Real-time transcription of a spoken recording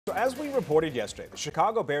So as we reported yesterday, the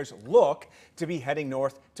Chicago Bears look to be heading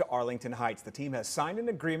north to Arlington Heights. The team has signed an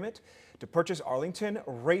agreement to purchase Arlington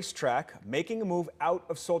Racetrack, making a move out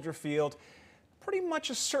of Soldier Field. Pretty much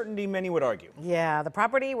a certainty, many would argue. Yeah, the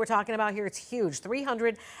property we're talking about here, it's huge,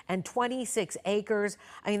 326 acres.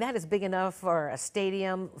 I mean, that is big enough for a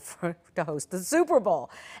stadium to host the Super Bowl.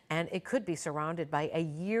 And it could be surrounded by a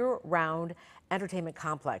year-round entertainment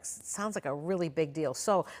complex. It sounds like a really big deal.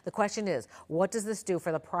 So the question is, what does this do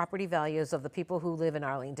for the property values of the people who live in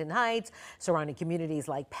Arlington Heights, surrounding communities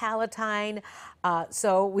like Palatine?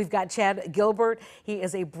 So we've got Chad Gilbert. He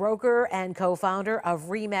is a broker and co-founder of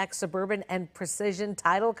RE/MAX Suburban and Precision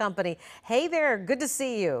Title Company. Hey there, good to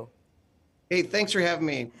see you. Hey, thanks for having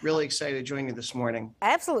me. Really excited to join you this morning.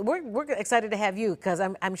 Absolutely. We're excited to have you because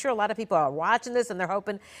I'm sure a lot of people are watching this and they're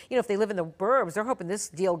hoping, if they live in the burbs, they're hoping this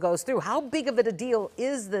deal goes through. How big of a deal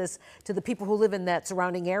is this to the people who live in that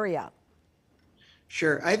surrounding area?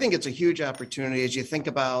 Sure. I think it's a huge opportunity as you think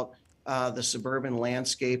about the suburban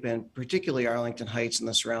landscape and particularly Arlington Heights and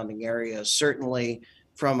the surrounding areas. Certainly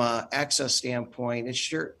from an access standpoint, it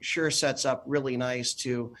sure sets up really nice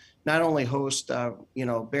to not only host,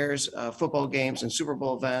 Bears football games and Super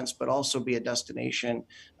Bowl events, but also be a destination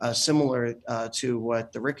similar to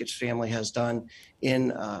what the Ricketts family has done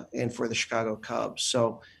in for the Chicago Cubs.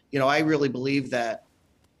 So, I really believe that,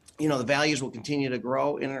 the values will continue to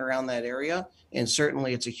grow in and around that area. And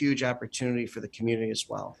certainly it's a huge opportunity for the community as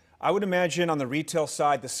well. I would imagine on the retail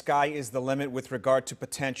side, the sky is the limit with regard to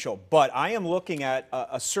potential. But I am looking at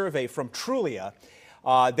a survey from Trulia.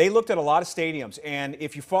 They looked at a lot of stadiums, and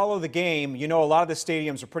if you follow the game, a lot of the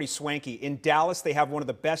stadiums are pretty swanky. In Dallas, they have one of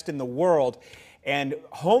the best in the world, and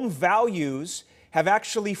home values have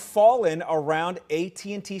actually fallen around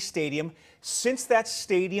AT&T Stadium since that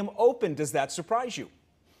stadium opened. Does that surprise you?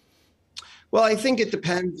 Well, I think it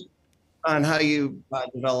depends on how you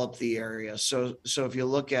develop the area. So if you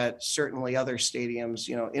look at certainly other stadiums,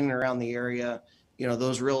 in and around the area,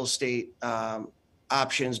 those real estate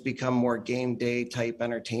options become more game day type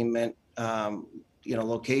entertainment,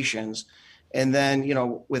 locations. And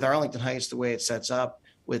then, with Arlington Heights, the way it sets up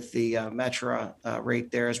with the Metro right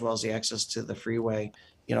there, as well as the access to the freeway,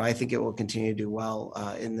 I think it will continue to do well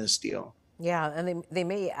in this deal. Yeah, and they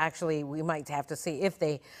may actually, we might have to see, if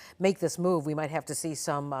they make this move, we might have to see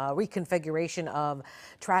some reconfiguration of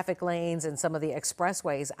traffic lanes and some of the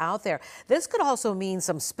expressways out there. This could also mean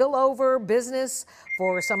some spillover business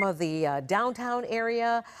for some of the downtown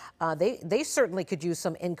area. They certainly could use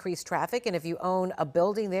some increased traffic, and if you own a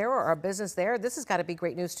building there or a business there, this has got to be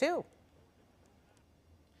great news too.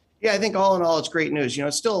 Yeah, I think all in all, it's great news.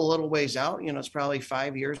 It's still a little ways out. It's probably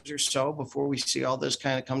 5 years or so before we see all this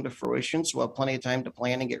kind of come to fruition. So we'll have plenty of time to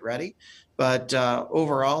plan and get ready. But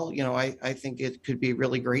overall, I think it could be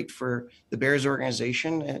really great for the Bears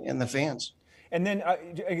organization and the fans. And then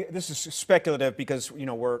this is speculative because,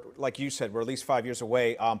 we're, like you said, we're at least 5 years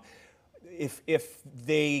away. If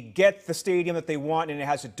they get the stadium that they want and it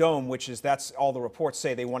has a dome, that's all the reports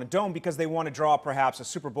say they want a dome because they want to draw perhaps a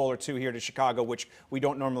Super Bowl or two here to Chicago, which we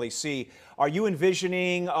don't normally see. Are you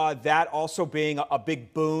envisioning that also being a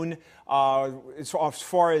big boon as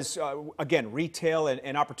far as, again, retail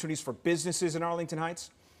and opportunities for businesses in Arlington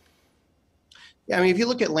Heights? Yeah, I mean, if you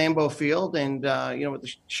look at Lambeau Field and, what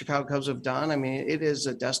the Chicago Cubs have done, I mean, it is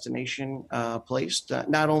a destination place,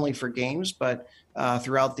 not only for games, but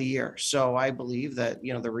throughout the year. So I believe that,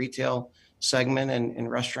 the retail segment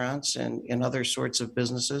and restaurants and other sorts of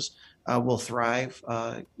businesses will thrive,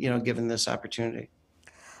 given this opportunity.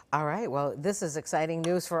 All right. Well, this is exciting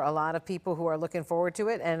news for a lot of people who are looking forward to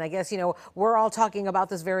it. And I guess, we're all talking about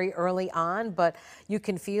this very early on, but you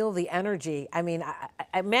can feel the energy. I mean,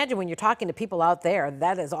 I imagine when you're talking to people out there,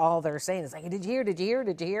 that is all they're saying. It's like, did you hear? Did you hear?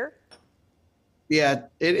 Did you hear? Yeah,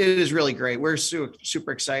 it is really great. We're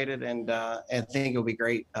super excited and think it'll be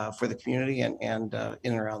great for the community and in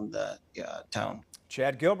and around the town.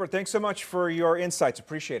 Chad Gilbert, thanks so much for your insights.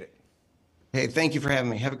 Appreciate it. Hey, thank you for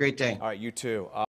having me. Have a great day. All right, you too.